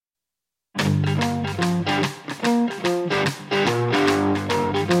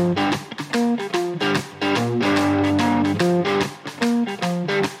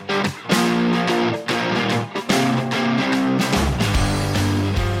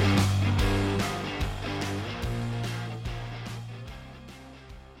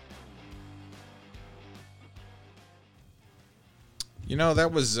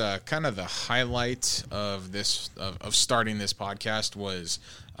That was kind of the highlight of of starting this podcast was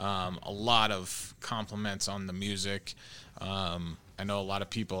a lot of compliments on the music. I know a lot of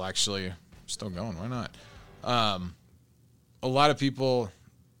people actually still going. Why not? A lot of people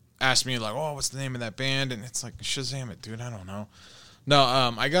ask me like, "Oh, what's the name of that band?" And it's like, Shazam it, dude. I don't know. No,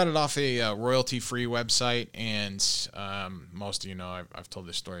 I got it off a royalty-free website, and most of you know I've told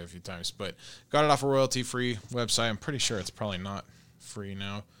this story a few times, but got it off a royalty-free website. I'm pretty sure it's probably not free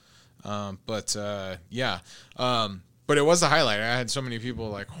now, but it was the highlight. I had so many people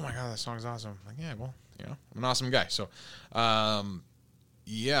like, "Oh my god, that song's awesome!" I'm like, yeah, well, I'm an awesome guy. So, I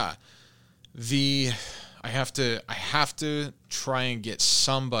have to try and get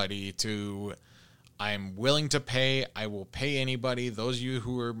somebody to. I'm willing to pay. I will pay anybody. Those of you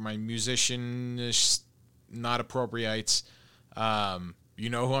who are my musician not appropriates, you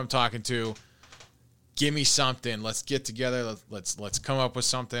know who I'm talking to. Give me something. Let's get together. Let's come up with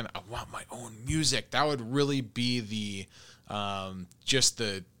something. I want my own music. That would really be the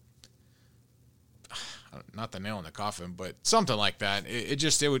not the nail in the coffin, but something like that.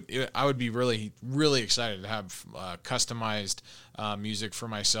 I would be really, really excited to have customized music for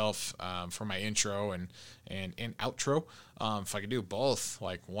myself for my intro and outro. If I could do both,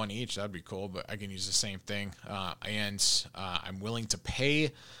 like one each, that'd be cool. But I can use the same thing. I'm willing to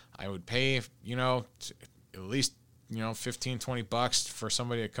pay. I would pay, at least $15-$20 for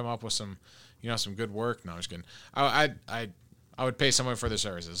somebody to come up with some good work. No, I'm just kidding. I would pay someone for their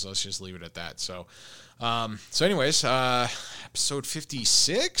services. Let's just leave it at that. So anyways, episode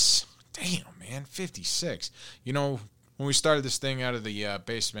 56. Damn, man, 56. When we started this thing out of the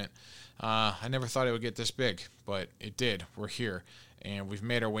basement, I never thought it would get this big, but it did. We're here, and we've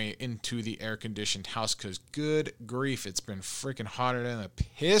made our way into the air-conditioned house because, good grief, it's been freaking hotter than a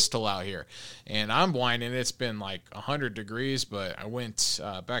pistol out here. And I'm whining. It's been like 100 degrees, but I went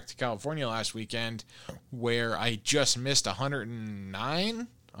back to California last weekend where I just missed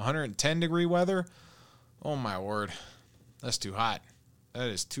 110-degree weather. Oh, my word. That's too hot. That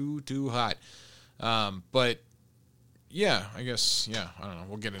is too hot. But yeah, I guess, I don't know.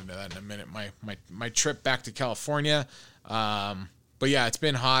 We'll get into that in a minute. My trip back to California. But yeah, it's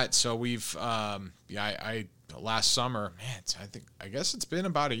been hot. So we've, I last summer, man, I guess it's been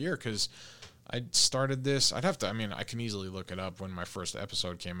about a year because I started this. I can easily look it up when my first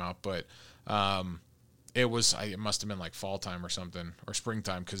episode came out, but, it must have been like fall time or something, or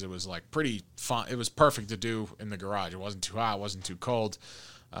springtime, because it was like pretty fun. It was perfect to do in the garage. It wasn't too hot, it wasn't too cold.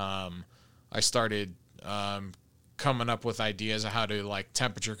 I started coming up with ideas of how to like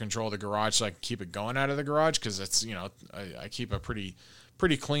temperature control the garage so I can keep it going out of the garage, because it's I keep a pretty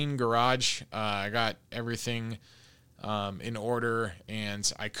clean garage. I got everything in order,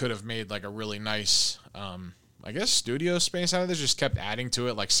 and I could have made like a really nice studio space out of this, just kept adding to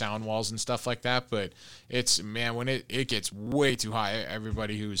it like sound walls and stuff like that. But it's, man, when it gets way too high,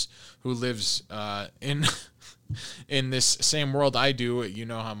 everybody who lives in this same world I do, you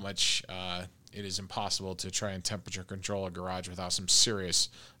know how much it is impossible to try and temperature control a garage without some serious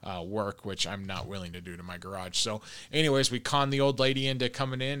work, which I'm not willing to do to my garage. So anyways, we conned the old lady into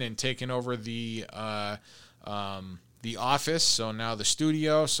coming in and taking over the office. So now the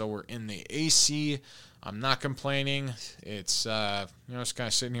studio, so we're in the AC. I'm not complaining. It's just kind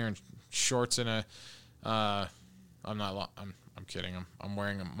of sitting here in shorts and I'm kidding. I'm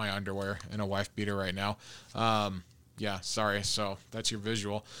wearing my underwear and a wife beater right now. Sorry. So that's your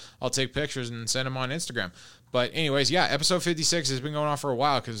visual. I'll take pictures and send them on Instagram. But anyways, episode 56 has been going on for a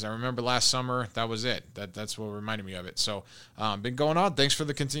while because I remember last summer that was it. That's what reminded me of it. So been going on. Thanks for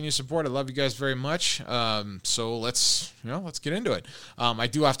the continued support. I love you guys very much. So let's get into it. I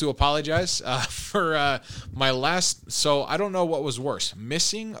do have to apologize for my last. So I don't know what was worse,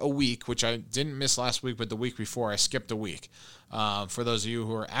 missing a week, which I didn't miss last week, but the week before I skipped a week. For those of you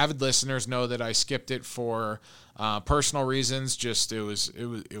who are avid listeners, know that I skipped it for personal reasons. Just it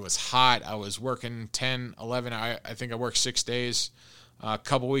was hot. I was working 10, 11. I think I worked 6 days, a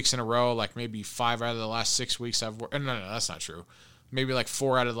couple weeks in a row. Like maybe 5 out of the last 6 weeks I've worked. No, that's not true. Maybe like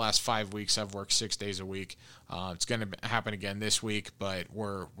 4 out of the last 5 weeks I've worked 6 days a week. It's going to happen again this week, but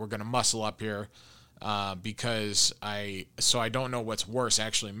we're going to muscle up here. Because I don't know what's worse,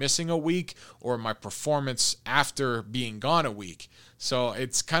 actually missing a week or my performance after being gone a week. So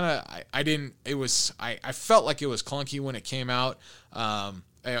it's kind of, I felt like it was clunky when it came out.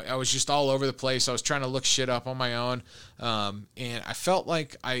 I was just all over the place. I was trying to look shit up on my own. And I felt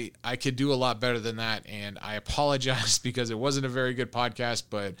like I could do a lot better than that. And I apologize because it wasn't a very good podcast,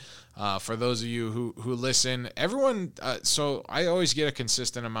 but for those of you who listen, everyone, so I always get a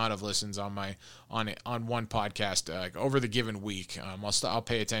consistent amount of listens on one podcast over the given week. I'll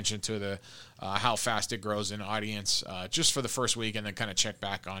pay attention to the how fast it grows in audience just for the first week, and then kind of check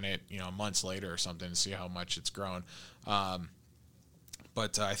back on it, months later or something to see how much it's grown.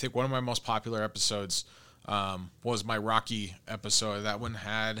 But I think one of my most popular episodes was my Rocky episode. That one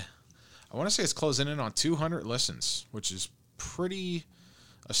had, I want to say it's closing in on 200 listens, which is pretty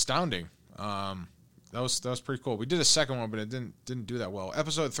astounding. That was pretty cool. We did a second one, but it didn't do that well.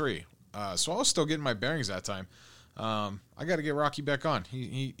 Episode 3. So I was still getting my bearings that time. I got to get Rocky back on.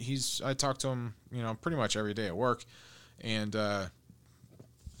 I talk to him, pretty much every day at work, and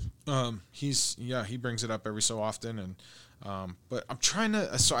he brings it up every so often, and but I'm trying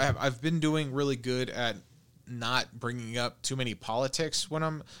to. So I've been doing really good at not bringing up too many politics when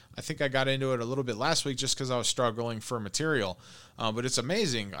I think I got into it a little bit last week just because I was struggling for material. But it's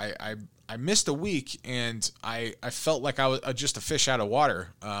amazing. I missed a week, and I felt like I was just a fish out of water.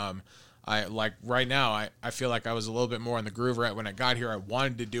 Right now, I feel like I was a little bit more in the groove right when I got here. I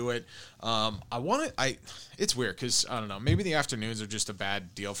wanted to do it. It's weird because I don't know, maybe the afternoons are just a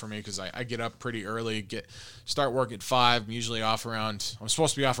bad deal for me because I get up pretty early, start work at 5. I'm usually off I'm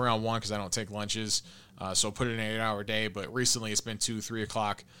supposed to be off around 1 because I don't take lunches. So put in an 8-hour day, but recently it's been 2-3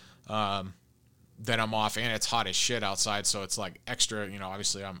 o'clock. Then I'm off, and it's hot as shit outside. So it's like extra,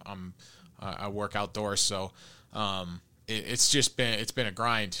 obviously I work outdoors. So, it's been a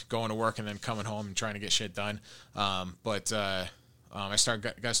grind going to work and then coming home and trying to get shit done. I got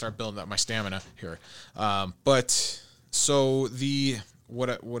to start building up my stamina here. But so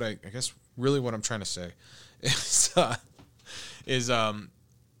what I guess really what I'm trying to say is I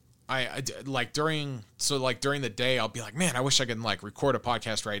like during the day I'll be like, man, I wish I could record a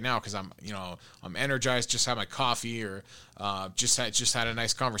podcast right now because I'm energized, just had my coffee or just had a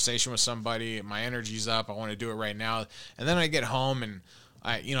nice conversation with somebody. My energy's up. I want to do it right now. And then I get home and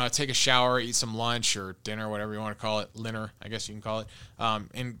I take a shower, eat some lunch or dinner, whatever you want to call it, dinner, I guess you can call it.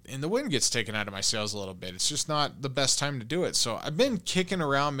 And the wind gets taken out of my sails a little bit. It's just not the best time to do it. So I've been kicking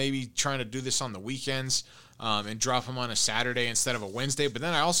around, maybe trying to do this on the weekends. And drop them on a Saturday instead of a Wednesday. But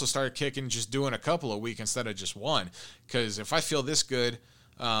then I also started kicking just doing a couple a week instead of just one. Because if I feel this good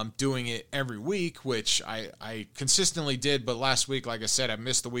doing it every week, which I consistently did, but last week, like I said, I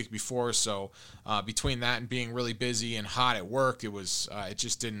missed the week before. So between that and being really busy and hot at work, it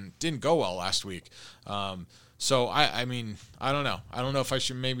just didn't go well last week. So I mean, I don't know. I don't know if I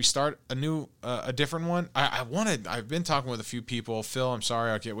should maybe start a different one. I've been talking with a few people. Phil, I'm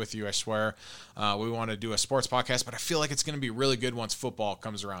sorry, I'll get with you, I swear. We want to do a sports podcast, but I feel like it's going to be really good once football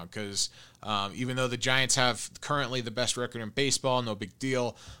comes around because even though the Giants have currently the best record in baseball, no big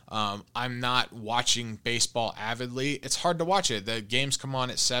deal. I'm not watching baseball avidly. It's hard to watch it. The games come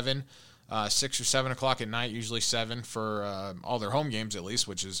on at 7. 6 or 7 o'clock at night, usually 7 for all their home games at least,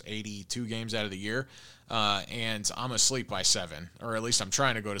 which is 82 games out of the year. And I'm asleep by 7, or at least I'm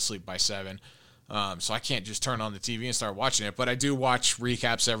trying to go to sleep by 7. So I can't just turn on the TV and start watching it, but I do watch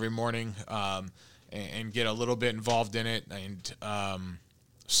recaps every morning and get a little bit involved in it. And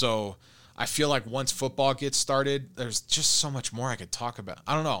so I feel like once football gets started, there's just so much more I could talk about.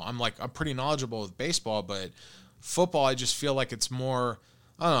 I don't know. I'm pretty knowledgeable with baseball, but football, I just feel like it's more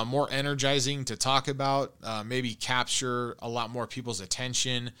energizing to talk about, maybe capture a lot more people's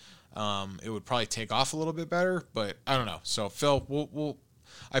attention. It would probably take off a little bit better, but I don't know. So Phil,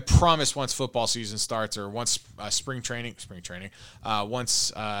 I promise once football season starts or once spring training,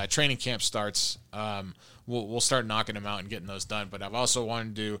 once training camp starts, we'll start knocking them out and getting those done. But I've also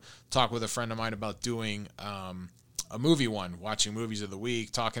wanted to talk with a friend of mine about doing a movie one, watching movies of the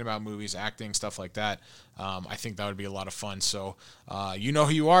week, talking about movies, acting, stuff like that. I think that would be a lot of fun. So you know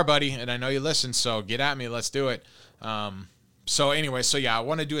who you are, buddy, and I know you listen, so get at me. Let's do it. So anyway, I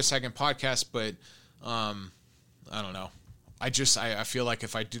want to do a second podcast, but I don't know. I feel like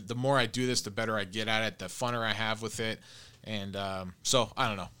if I do, the more I do this, the better I get at it, the funner I have with it. And so I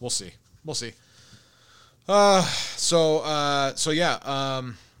don't know. We'll see. Let's see.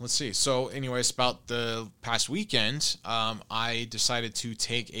 So anyways, about the past weekend, I decided to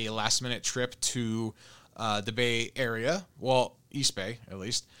take a last minute trip to the Bay Area, well, East Bay at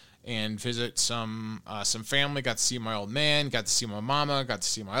least, and visit some family. Got to see my old man, got to see my mama, got to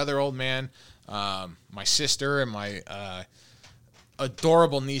see my other old man, my sister, and my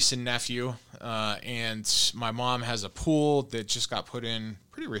adorable niece and nephew, and my mom has a pool that just got put in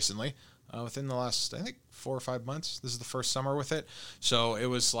pretty recently, within the last, I think, 4 or 5 months. This is the first summer with it. So it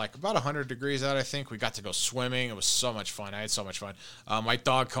was like about 100 degrees out, I think. We got to go swimming. It was so much fun. I had so much fun. My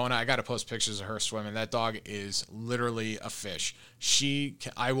dog, Kona, I got to post pictures of her swimming. That dog is literally a fish.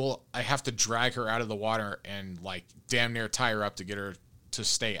 I have to drag her out of the water and like damn near tie her up to get her to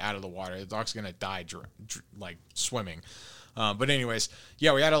stay out of the water. The dog's going to die like swimming. But anyways,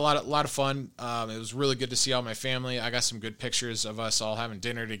 yeah, we had a lot of fun. It was really good to see all my family. I got some good pictures of us all having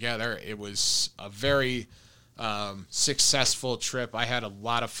dinner together. It was a very successful trip. I had a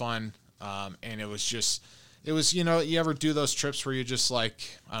lot of fun, and it was, you know, you ever do those trips where you just like,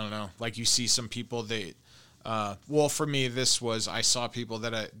 I don't know, like you see some people well, for me, I saw people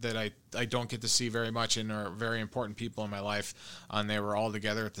that I don't get to see very much and are very important people in my life, and they were all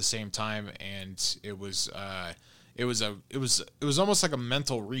together at the same time, and it was almost like a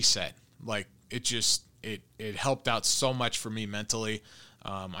mental reset. Like it helped out so much for me mentally.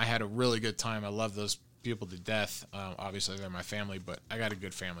 I had a really good time. I love those people to death. Obviously they're my family, but I got a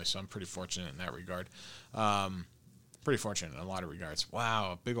good family, so I'm pretty fortunate in that regard. Pretty fortunate in a lot of regards.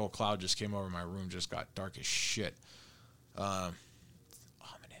 Wow, a big old cloud just came over my room, just got dark as shit. Ominous.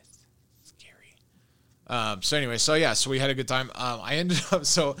 Scary. So anyway, so we had a good time. I ended up,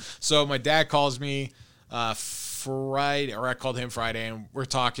 so my dad calls me, Friday, or I called him Friday, and we're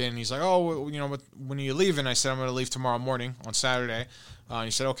talking. He's like, "Oh, you know, when are you leaving?" I said, "I'm going to leave tomorrow morning on Saturday." He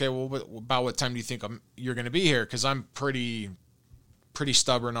said, "Okay, well, about what time do you think you're going to be here?" Because I'm pretty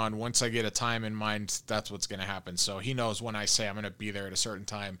stubborn on once I get a time in mind, that's what's going to happen. So he knows when I say I'm going to be there at a certain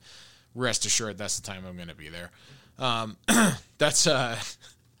time, rest assured that's the time I'm going to be there. I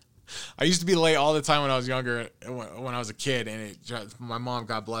used to be late all the time when I was younger, when I was a kid, and my mom,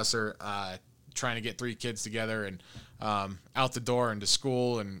 God bless her, trying to get 3 kids together and out the door and to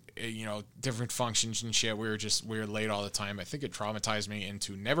school and, you know, different functions and shit. We were late all the time. I think it traumatized me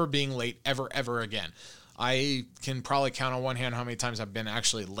into never being late ever again. I can probably count on one hand how many times I've been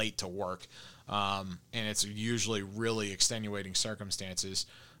actually late to work, and it's usually really extenuating circumstances.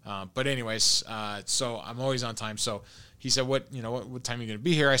 But anyways, so I'm always on time. So he said, what time are you going to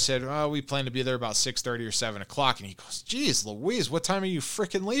be here? I said, we plan to be there about 6:30 or 7 o'clock. And he goes, geez, Louise, what time are you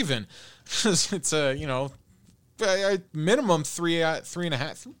freaking leaving? It's minimum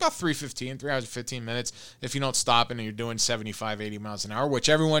 3.5, about 3:15, 3 hours and 15 minutes. If you don't stop and you're doing 75, 80 miles an hour, which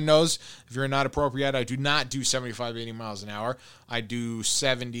everyone knows, if you're not appropriate, I do not do 75, 80 miles an hour. I do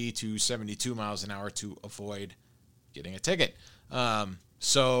 70 to 72 miles an hour to avoid getting a ticket.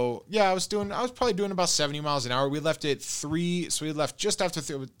 So yeah, I was probably doing about 70 miles an hour. We left at 3, so we left just after, I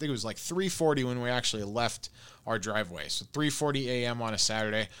think it was like 3:40 when we actually left our driveway. So 3:40 a.m. on a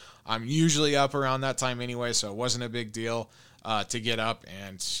Saturday. I'm usually up around that time anyway, so it wasn't a big deal to get up.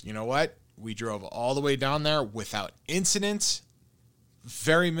 And you know what? We drove all the way down there without incident,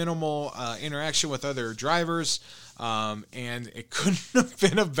 very minimal interaction with other drivers. And it couldn't have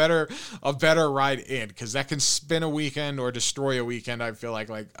been a better ride in, because that can spin a weekend or destroy a weekend. I feel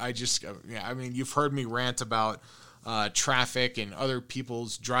like I mean, you've heard me rant about traffic and other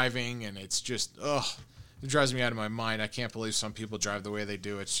people's driving, and it's just, it drives me out of my mind. I can't believe some people drive the way they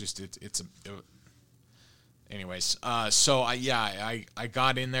do. It's just, anyways. So I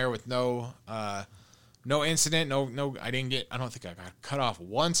got in there with no incident. No, I don't think I got cut off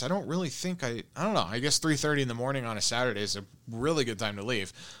once. I don't really think I don't know. I guess 3:30 in the morning on a Saturday is a really good time to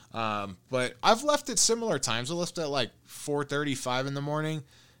leave. But I've left at similar times. I left at like 4:35 in the morning,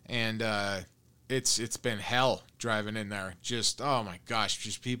 and it's been hell driving in there. Just, oh my gosh,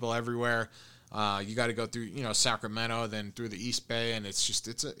 just people everywhere. You got to go through, Sacramento, then through the East Bay, and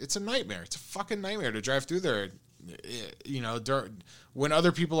it's a nightmare. It's a fucking nightmare to drive through there, when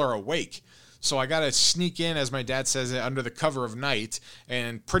other people are awake. So I got to sneak in, as my dad says, under the cover of night,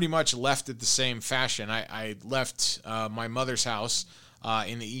 and pretty much left at the same fashion. I left my mother's house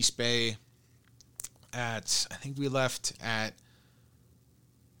in the East Bay I think we left at,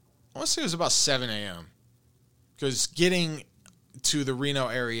 I want to say it was about 7 a.m. Because getting to the Reno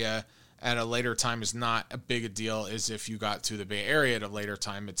area at a later time is not a big a deal as if you got to the Bay Area at a later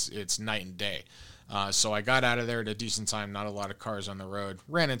time. It's night and day. So I got out of there at a decent time. Not a lot of cars on the road.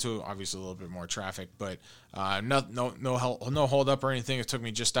 Ran into obviously a little bit more traffic, but no hold up or anything. It took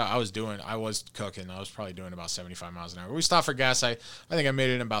me just out. I was cooking. I was probably doing about 75 miles an hour. We stopped for gas. I think I made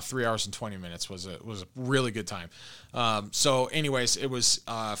it in about 3 hours and 20 minutes. Was a really good time. So anyways, it was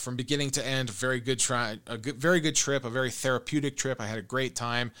from beginning to end very good very good trip, a very therapeutic trip. I had a great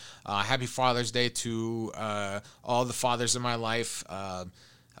time. Happy Father's Day to all the fathers in my life.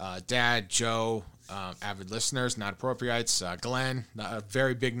 Dad, Joe, avid listeners, not appropriates. Glenn, a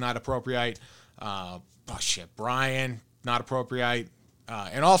very big not appropriate. Brian, not appropriate.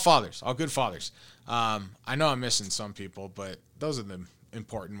 And all fathers, all good fathers. I know I'm missing some people, but those are the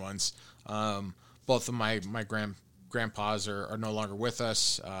important ones. Both of my grandpas are no longer with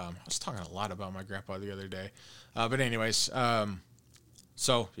us. I was talking a lot about my grandpa the other day. But anyways,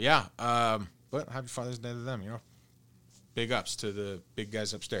 so yeah. But happy Father's Day to them, Big ups to the big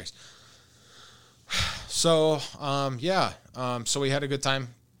guys upstairs. So, so we had a good time.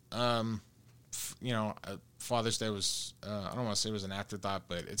 Father's Day was, I don't want to say it was an afterthought,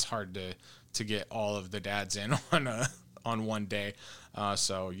 but it's hard to get all of the dads in on one day.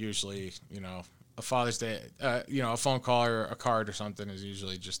 So usually, a Father's Day, a phone call or a card or something is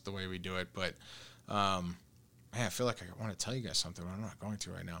usually just the way we do it. But, man, I feel like I want to tell you guys something, but I'm not going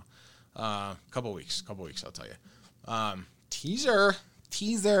to right now. Couple weeks, I'll tell you. Teaser.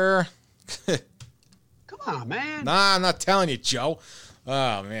 Come on, man. Nah, I'm not telling you, Joe.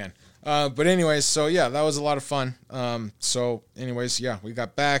 Oh, man. But anyways, so yeah, that was a lot of fun. So anyways, yeah, we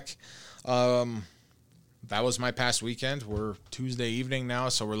got back. That was my past weekend. We're Tuesday evening now,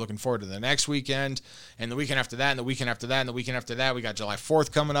 so we're looking forward to the next weekend, and the weekend after that, and the weekend after that, and the weekend after that. We got July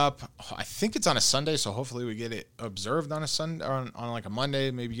 4th coming up. I think it's on a Sunday, so hopefully we get it observed on a Sunday, on like a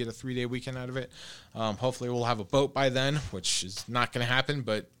Monday, maybe get a 3-day weekend out of it. Hopefully we'll have a boat by then, which is not going to happen,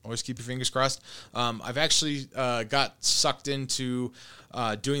 but always keep your fingers crossed. I've actually got sucked into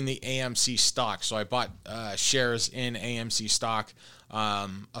doing the AMC stock, so I bought shares in AMC stock.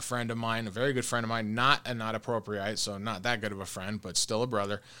 A friend of mine, a very good friend of mine, not appropriate, so not that good of a friend, but still a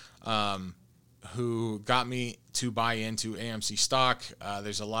brother, who got me to buy into AMC stock.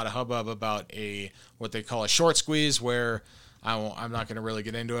 There's a lot of hubbub about what they call a short squeeze, where I'm not going to really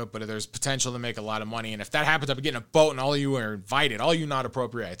get into it, but there's potential to make a lot of money. And if that happens, I'll be getting a boat, and all of you are invited, all you not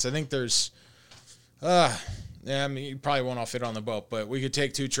appropriates. I think there's, you probably won't all fit on the boat, but we could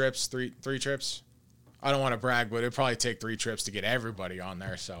take 2 trips, three trips. I don't want to brag, but it'd probably take 3 trips to get everybody on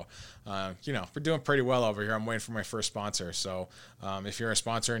there. So, we're doing pretty well over here. I'm waiting for my first sponsor. So, if you're a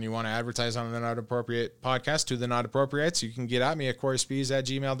sponsor and you want to advertise on the Not Appropriate podcast to the Not Appropriates, you can get at me at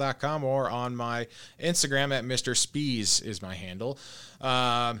CoreySpees@gmail.com or on my Instagram at Mr. Spees is my handle.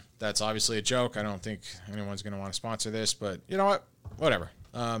 That's obviously a joke. I don't think anyone's going to want to sponsor this, but you know what? Whatever.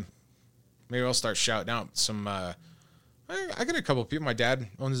 Maybe I'll start shouting out some, I got a couple of people. My dad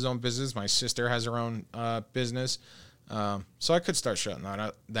owns his own business. My sister has her own business. So I could start shutting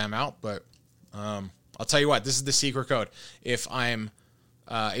them out. But I'll tell you what, this is the secret code. If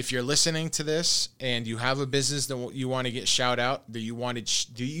you're listening to this and you have a business that you want to get shout out, do you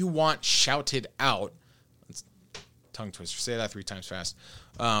want shouted out? Tongue twister. Say that 3 times fast.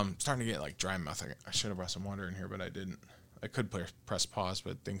 Starting to get like dry mouth. I should have brought some water in here, but I didn't. I could press pause,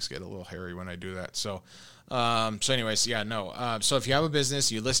 but things get a little hairy when I do that. So, anyways, yeah, no. So if you have a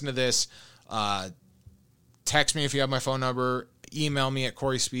business, you listen to this, text me if you have my phone number, email me at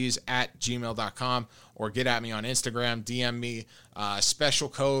CoreySpees@gmail.com, or get at me on Instagram, DM me. Special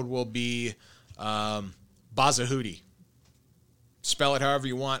code will be Bazahootie. Spell it however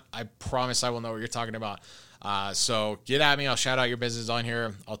you want. I promise I will know what you're talking about. So get at me. I'll shout out your business on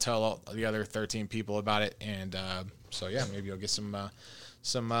here. I'll tell all the other 13 people about it, and so yeah, maybe you'll get some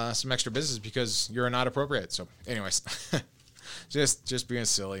extra business because you're not appropriate. So, anyways, just being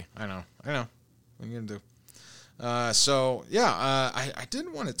silly. I know. What are you gonna do? So yeah, I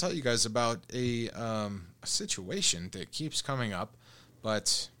didn't want to tell you guys about a situation that keeps coming up,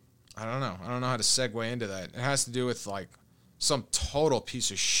 but I don't know. I don't know how to segue into that. It has to do with like some total piece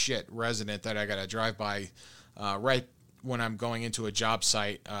of shit resident that I got to drive by right when I'm going into a job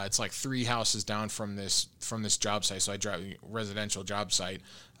site. It's like 3 houses down from this job site. So I drive residential job site,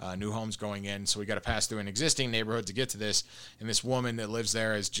 new homes going in. So we got to pass through an existing neighborhood to get to this. And this woman that lives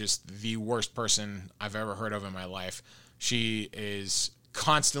there is just the worst person I've ever heard of in my life. She is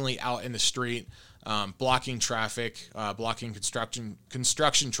constantly out in the street, blocking traffic, blocking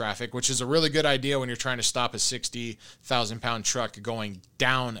construction traffic, which is a really good idea when you're trying to stop a 60,000-pound truck going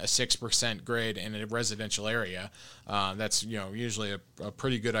down a 6% grade in a residential area. That's usually a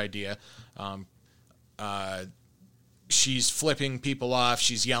pretty good idea. She's flipping people off.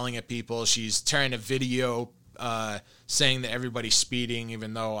 She's yelling at people. She's trying to video saying that everybody's speeding,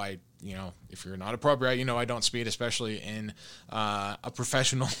 even though if you're not appropriate, I don't speed, especially in a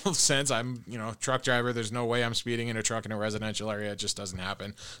professional sense. I'm, truck driver. There's no way I'm speeding in a truck in a residential area. It just doesn't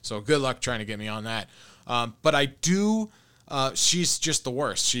happen. So good luck trying to get me on that. But I do. She's just the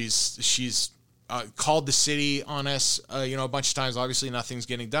worst. She's called the city on us, a bunch of times. Obviously, nothing's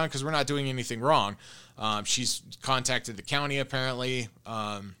getting done because we're not doing anything wrong. She's contacted the county apparently.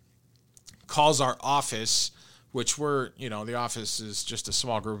 calls our office, which the office is just a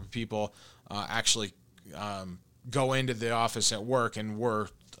small group of people, actually go into the office at work, and we're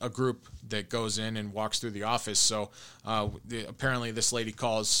a group that goes in and walks through the office. So apparently this lady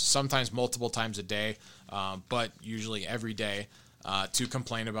calls sometimes multiple times a day, but usually every day, to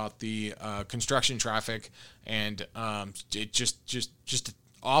complain about the construction traffic, and it just an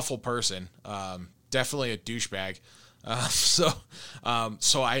awful person, definitely a douchebag. So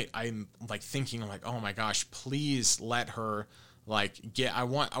I'm like thinking like, oh my gosh, please let her I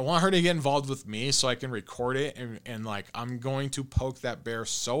want her to get involved with me so I can record it, and like, I'm going to poke that bear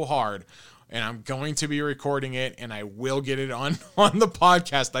so hard, and I'm going to be recording it, and I will get it on the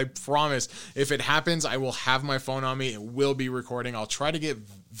podcast. I promise. If it happens, I will have my phone on me. It will be recording. I'll try to get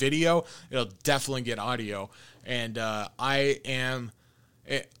video. It'll definitely get audio. And I'm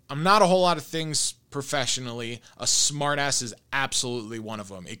not a whole lot of things professionally. A smartass is absolutely one of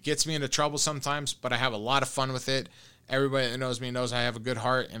them. It gets me into trouble sometimes, but I have a lot of fun with it. Everybody that knows me knows I have a good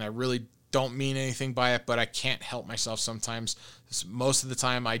heart, and I really don't mean anything by it, but I can't help myself sometimes. Most of the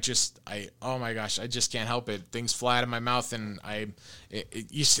time, oh my gosh, I just can't help it. Things fly out of my mouth, and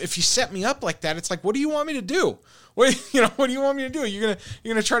if you set me up like that, it's like, what do you want me to do? What do you want me to do? You're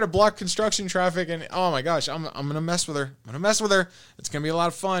gonna try to block construction traffic, and oh my gosh, I'm gonna mess with her. It's gonna be a lot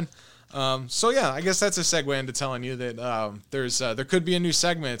of fun. So yeah, I guess that's a segue into telling you that there could be a new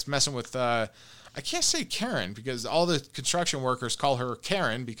segment. It's messing with. I can't say Karen because all the construction workers call her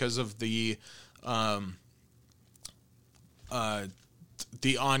Karen because of the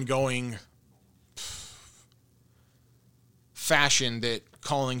ongoing fashion that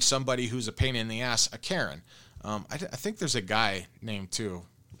calling somebody who's a pain in the ass a Karen. I think there's a guy named too,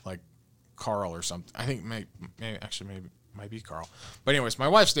 like Carl or something. I think maybe might be Carl. But anyways, my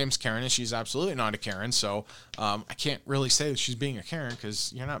wife's name's Karen, and she's absolutely not a Karen, so I can't really say that she's being a Karen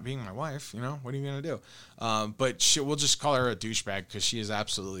because you're not being my wife, What are you going to do? But we'll just call her a douchebag because she is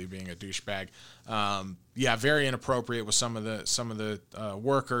absolutely being a douchebag. Yeah, very inappropriate with some of the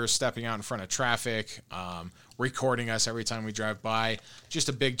workers stepping out in front of traffic, recording us every time we drive by. Just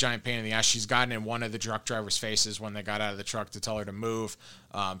a big, giant pain in the ass. She's gotten in one of the truck drivers' faces when they got out of the truck to tell her to move.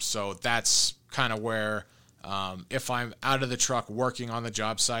 So that's kind of where... if I'm out of the truck working on the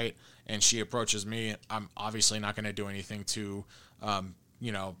job site and she approaches me, I'm obviously not going to do anything to,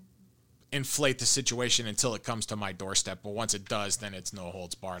 inflate the situation until it comes to my doorstep. But once it does, then it's no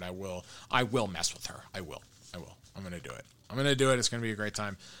holds barred. I will mess with her. I will. I'm going to do it. It's going to be a great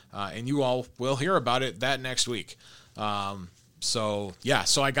time. And you all will hear about it that next week. So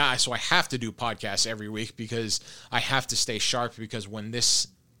I have to do podcasts every week because I have to stay sharp, because when this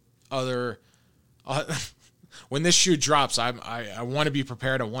when this shoe drops, I want to be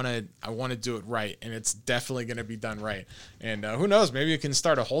prepared. I want to do it right, and it's definitely going to be done right. And who knows? Maybe you can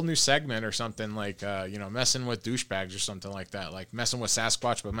start a whole new segment or something like messing with douchebags or something like that, like messing with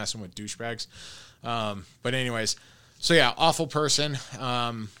Sasquatch but messing with douchebags. But anyways, so yeah, awful person.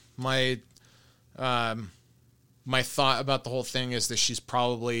 My thought about the whole thing is that she's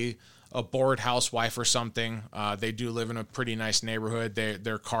probably a bored housewife or something. They do live in a pretty nice neighborhood.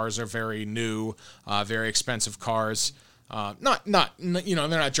 Their cars are very new, very expensive cars. Not they're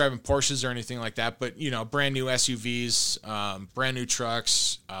not driving Porsches or anything like that, but brand new SUVs, brand new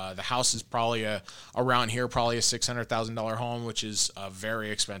trucks. The house is probably around here, probably a $600,000 home, which is a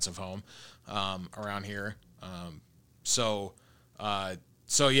very expensive home around here. So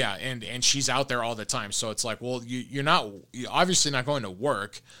yeah, and she's out there all the time. So it's like, well, you're obviously not going to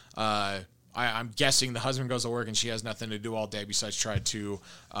work. I'm guessing the husband goes to work and she has nothing to do all day besides try to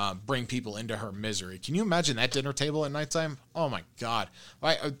bring people into her misery. Can you imagine that dinner table at nighttime? Oh my God.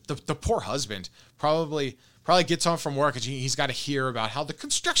 The poor husband probably gets home from work and he's got to hear about how the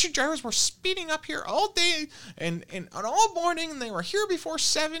construction drivers were speeding up here all day and all morning, and they were here before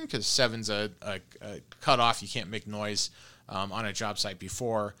 7, because 7's a cutoff. You can't make noise on a job site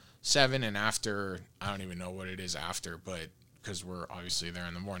before 7, and after, I don't even know what it is after, but because we're obviously there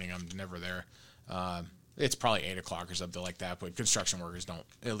in the morning, I'm never there. It's probably 8 o'clock or something like that, but construction workers don't,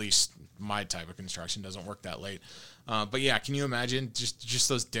 at least my type of construction doesn't work that late. But yeah, can you imagine just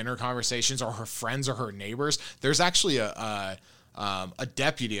those dinner conversations, or her friends or her neighbors? There's actually a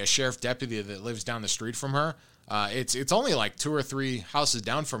sheriff deputy that lives down the street from her. It's only like 2 or 3 houses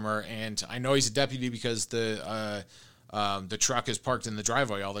down from her, and I know he's a deputy because the truck is parked in the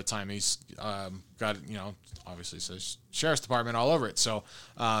driveway all the time. He's got, obviously says sheriff's department all over it. So,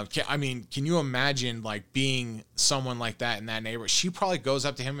 can you imagine like being someone like that in that neighborhood? She probably goes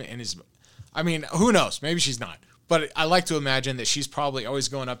up to him and who knows? Maybe she's not. But I like to imagine that she's probably always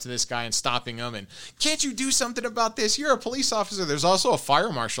going up to this guy and stopping him and, can't you do something about this? You're a police officer. There's also a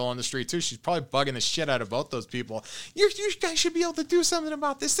fire marshal on the street too. She's probably bugging the shit out of both those people. You guys should be able to do something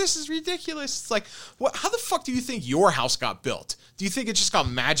about this. This is ridiculous. It's like, how the fuck do you think your house got built? Do you think it just got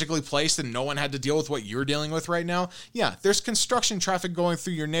magically placed and no one had to deal with what you're dealing with right now? Yeah, there's construction traffic going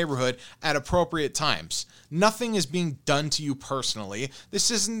through your neighborhood at appropriate times. Nothing is being done to you personally.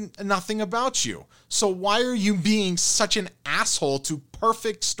 This isn't nothing about you. So why are you being such an asshole to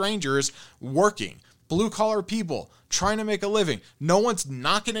perfect strangers working? Blue-collar people trying to make a living. No one's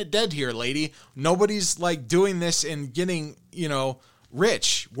knocking it dead here, lady. Nobody's like doing this and getting,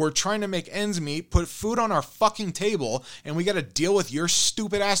 rich. We're trying to make ends meet, put food on our fucking table, and we got to deal with your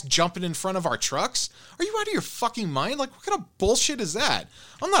stupid ass jumping in front of our trucks? Are you out of your fucking mind? Like, what kind of bullshit is that?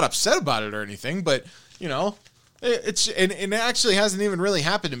 I'm not upset about it or anything, but, it actually hasn't even really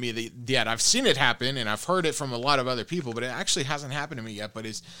happened to me yet. I've seen it happen, and I've heard it from a lot of other people, but it actually hasn't happened to me yet. But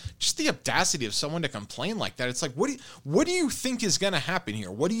it's just the audacity of someone to complain like that. It's like, what do you think is going to happen here?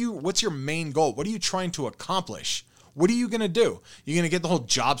 What's your main goal? What are you trying to accomplish? What are you going to do? You're going to get the whole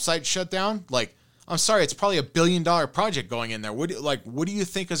job site shut down? Like, I'm sorry, it's probably $1 billion project going in there. What do you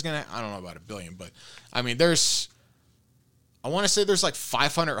think is going to, I don't know about $1 billion, but I mean, I want to say there's like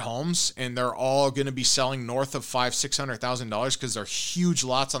 500 homes, and they're all going to be selling north of $500,000-$600,000 because they're huge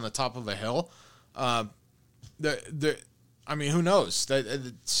lots on the top of a hill. I mean, who knows?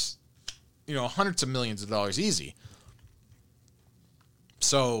 It's hundreds of millions of dollars easy.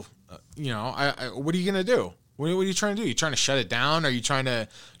 So, what are you going to do? What are you trying to do? Are you trying to shut it down? Are you trying to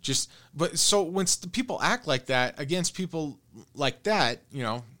but so when people act like that against people like that,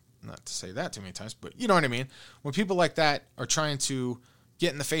 not to say that too many times, but you know what I mean? When people like that are trying to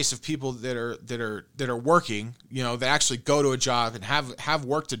get in the face of people that are working, that actually go to a job and have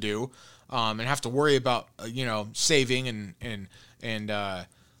work to do, and have to worry about, saving and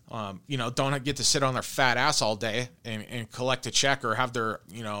don't get to sit on their fat ass all day and collect a check or have their,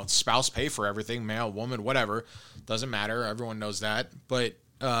 spouse pay for everything, male, woman, whatever. Doesn't matter. Everyone knows that. But,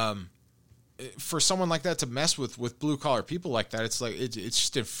 for someone like that to mess with blue collar people like that, it's like, it's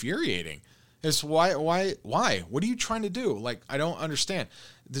just infuriating. It's why? What are you trying to do? Like, I don't understand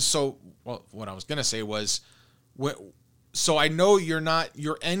this. So, what I was going to say was, so I know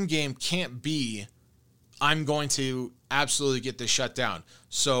your end game can't be, I'm going to absolutely get this shut down.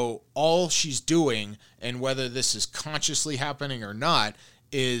 So all she's doing, and whether this is consciously happening or not,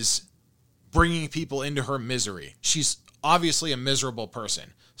 is bringing people into her misery. She's obviously a miserable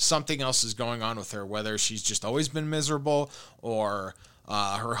person. Something else is going on with her, whether she's just always been miserable or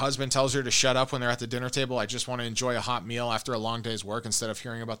her husband tells her to shut up when they're at the dinner table. I just want to enjoy a hot meal after a long day's work instead of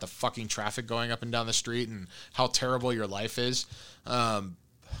hearing about the fucking traffic going up and down the street and how terrible your life is.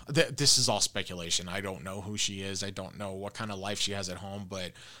 This is all speculation. I don't know who she is. I don't know what kind of life she has at home.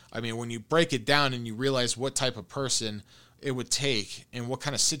 But, I mean, when you break it down and you realize what type of person it would take and what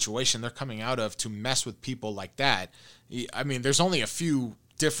kind of situation they're coming out of to mess with people like that, I mean, there's only a few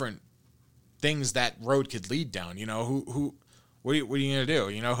different things that road could lead down. What are you going to do?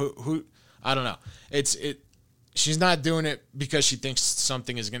 Who I don't know. She's not doing it because she thinks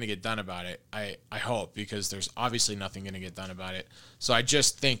something is going to get done about it. I hope, because there's obviously nothing going to get done about it. So I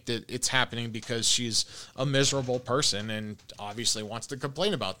just think that it's happening because she's a miserable person and obviously wants to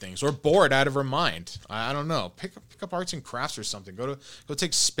complain about things or bored out of her mind. I don't know. Pick up arts and crafts or something. Go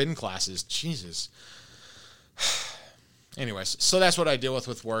take spin classes. Jesus. Anyways, so that's what I deal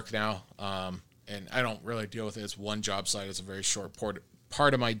with work now. And I don't really deal with it. It's one job site. It's a very short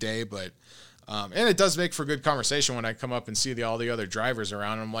part of my day, but and it does make for good conversation when I come up and see all the other drivers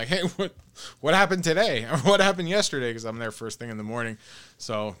around. And I'm like, hey, what happened today? Or what happened yesterday? Because I'm there first thing in the morning.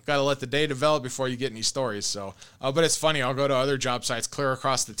 So got to let the day develop before you get any stories. So, but it's funny. I'll go to other job sites clear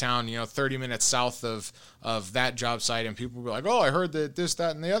across the town, 30 minutes south of that job site. And people will be like, oh, I heard that this,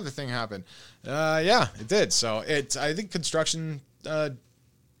 that, and the other thing happened. Yeah, it did. So I think construction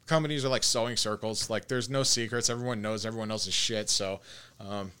companies are like sewing circles. Like, there's no secrets. Everyone knows everyone else's shit. So,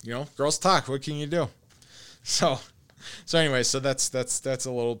 girls talk. What can you do? So anyway, so that's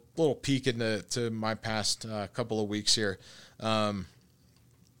a little peek into my past couple of weeks here.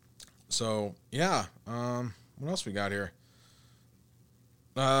 So yeah. What else we got here?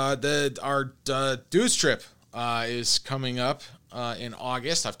 Our dudes trip is coming up in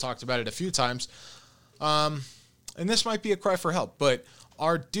August. I've talked about it a few times. And this might be a cry for help, but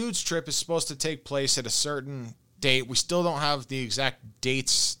our dudes trip is supposed to take place at a certain date. We still don't have the exact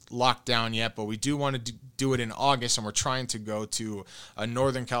dates locked down yet, but we do want to do it in August, and we're trying to go to a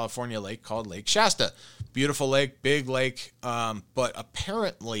Northern California lake called Lake Shasta. Beautiful lake, big lake, but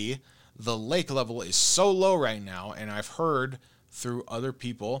apparently the lake level is so low right now, and I've heard through other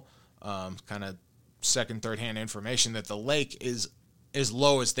people, kind of second, third hand information, that the lake is as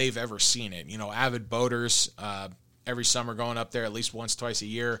low as they've ever seen it. Avid boaters every summer going up there at least once, twice a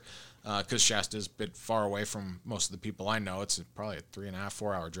year, because Shasta is a bit far away from most of the people I know. It's probably a 3.5,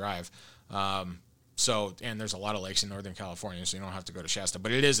 4 hour drive. And there's a lot of lakes in Northern California, so you don't have to go to Shasta.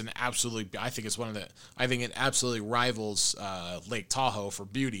 But it is I think it absolutely rivals Lake Tahoe for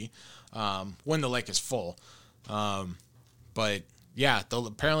beauty when the lake is full. But yeah,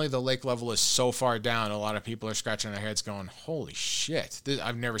 apparently the lake level is so far down, a lot of people are scratching their heads going, holy shit,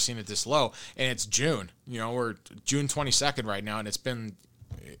 I've never seen it this low. And it's June. We're June 22nd right now, and it's been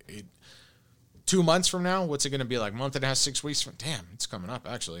 2 months from now. What's it going to be like? Month and a half, 6 weeks from? Damn, it's coming up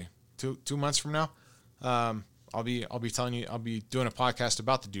actually. 2 months from now. I'll be telling you, I'll be doing a podcast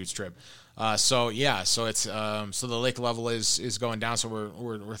about the Dudes Trip. So it's so the lake level is going down. So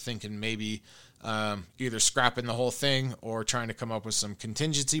we're thinking maybe either scrapping the whole thing or trying to come up with some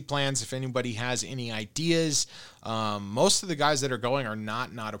contingency plans. If anybody has any ideas, most of the guys that are going are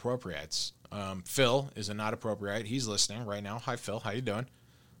not appropriates. Phil is a not appropriate. He's listening right now. Hi Phil, how you doing?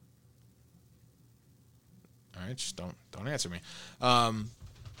 All right, just don't answer me.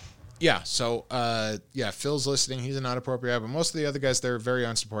 Phil's listening. He's a not appropriate, but most of the other guys, they're very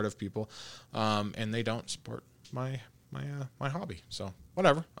unsupportive people, and they don't support my hobby. So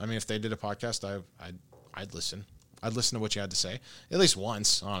whatever. I mean, if they did a podcast, I'd listen. I'd listen to what you had to say at least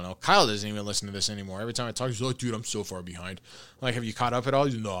once. I don't know. Kyle doesn't even listen to this anymore. Every time I talk, he's like, dude, I'm so far behind. Like, have you caught up at all?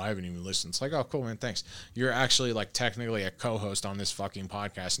 No, I haven't even listened. It's like, oh, cool, man. Thanks. You're actually like technically a co-host on this fucking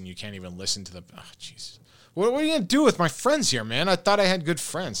podcast, and you can't even listen to the, oh, Jesus. What are you going to do with my friends here, man? I thought I had good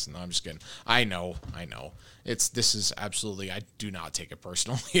friends. No, I'm just kidding. I know. This is absolutely, I do not take it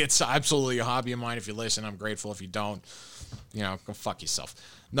personally. It's absolutely a hobby of mine. If you listen, I'm grateful. If you don't, go fuck yourself.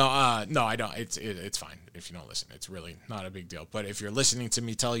 No, I don't. It's fine if you don't listen. It's really not a big deal. But if you're listening to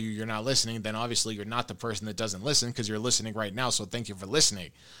me tell you you're not listening, then obviously you're not the person that doesn't listen, because you're listening right now. So thank you for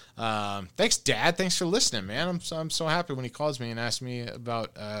listening. Thanks, Dad. Thanks for listening, man. I'm so happy when he calls me and asks me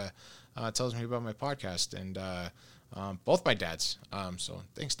about, tells me about my podcast, and both my dads. So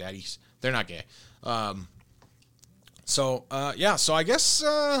thanks, daddies. They're not gay. So I guess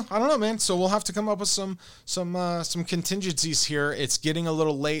I don't know, man. So we'll have to come up with some contingencies here. It's getting a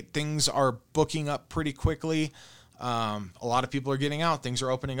little late. Things are booking up pretty quickly. A lot of people are getting out. Things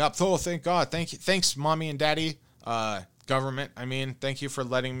are opening up. Oh, thank God. Thanks, mommy and daddy. Government. I mean, thank you for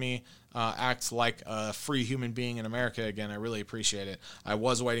letting me act like a free human being in America again. I really appreciate it. I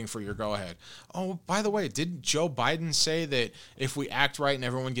was waiting for your go-ahead. Oh, by the way, did Joe Biden say that if we act right and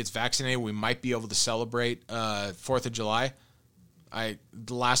everyone gets vaccinated, we might be able to celebrate 4th of July? The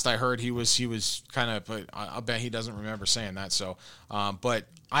last I heard, he was kind of, but I'll bet he doesn't remember saying that. So, but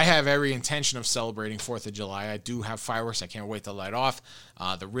I have every intention of celebrating 4th of July. I do have fireworks. I can't wait to light off.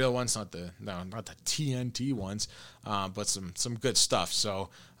 The real ones, not the TNT ones, but some good stuff. So,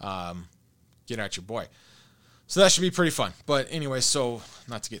 get out your boy. So that should be pretty fun. But anyway, so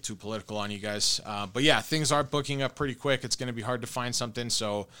not to get too political on you guys, but yeah, things are booking up pretty quick. It's going to be hard to find something.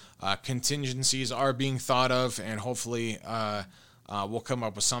 So, contingencies are being thought of, and hopefully, we'll come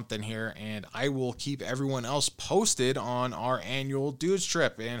up with something here, and I will keep everyone else posted on our annual Dudes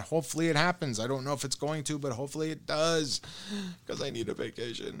Trip, and hopefully it happens. I don't know if it's going to, but hopefully it does, because I need a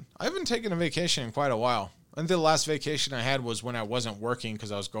vacation. I haven't taken a vacation in quite a while. I think the last vacation I had was when I wasn't working,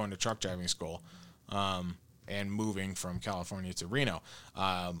 because I was going to truck driving school, and moving from California to Reno.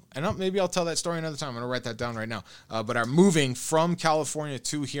 And maybe I'll tell that story another time. I'm going to write that down right now. But our moving from California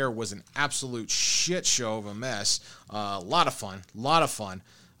to here was an absolute shit show of a mess. A lot of fun.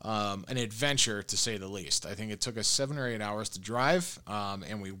 An adventure, to say the least. I think it took us 7 or 8 hours to drive,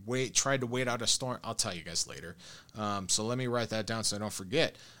 and we tried to wait out a storm. I'll tell you guys later. So let me write that down so I don't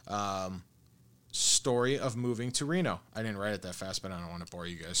forget. Story of moving to Reno. I didn't write it that fast, but I don't want to bore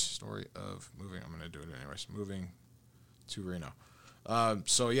you guys. Story of moving. I'm going to do it anyways. Moving to Reno. I'm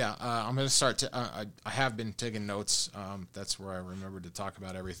going to start. I have been taking notes. That's where I remembered to talk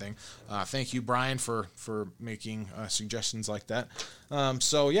about everything. Thank you, Brian, for making suggestions like that.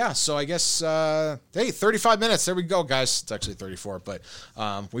 So I guess, hey, 35 minutes. There we go, guys. It's actually 34, but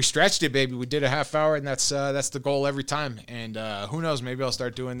we stretched it, baby. We did a half hour, and that's the goal every time. And who knows? Maybe I'll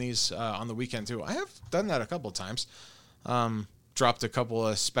start doing these on the weekend too. I have done that a couple of times. Dropped a couple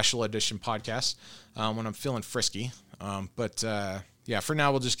of special edition podcasts when I'm feeling frisky. For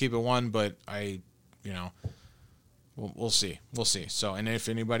now we'll just keep it one, but we'll see. So, and if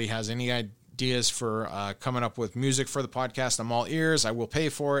anybody has any ideas for coming up with music for the podcast, I'm all ears. I will pay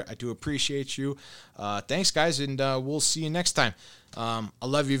for it. I do appreciate you. Thanks, guys, and we'll see you next time. I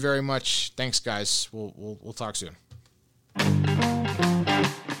love you very much. Thanks, guys. We'll talk soon.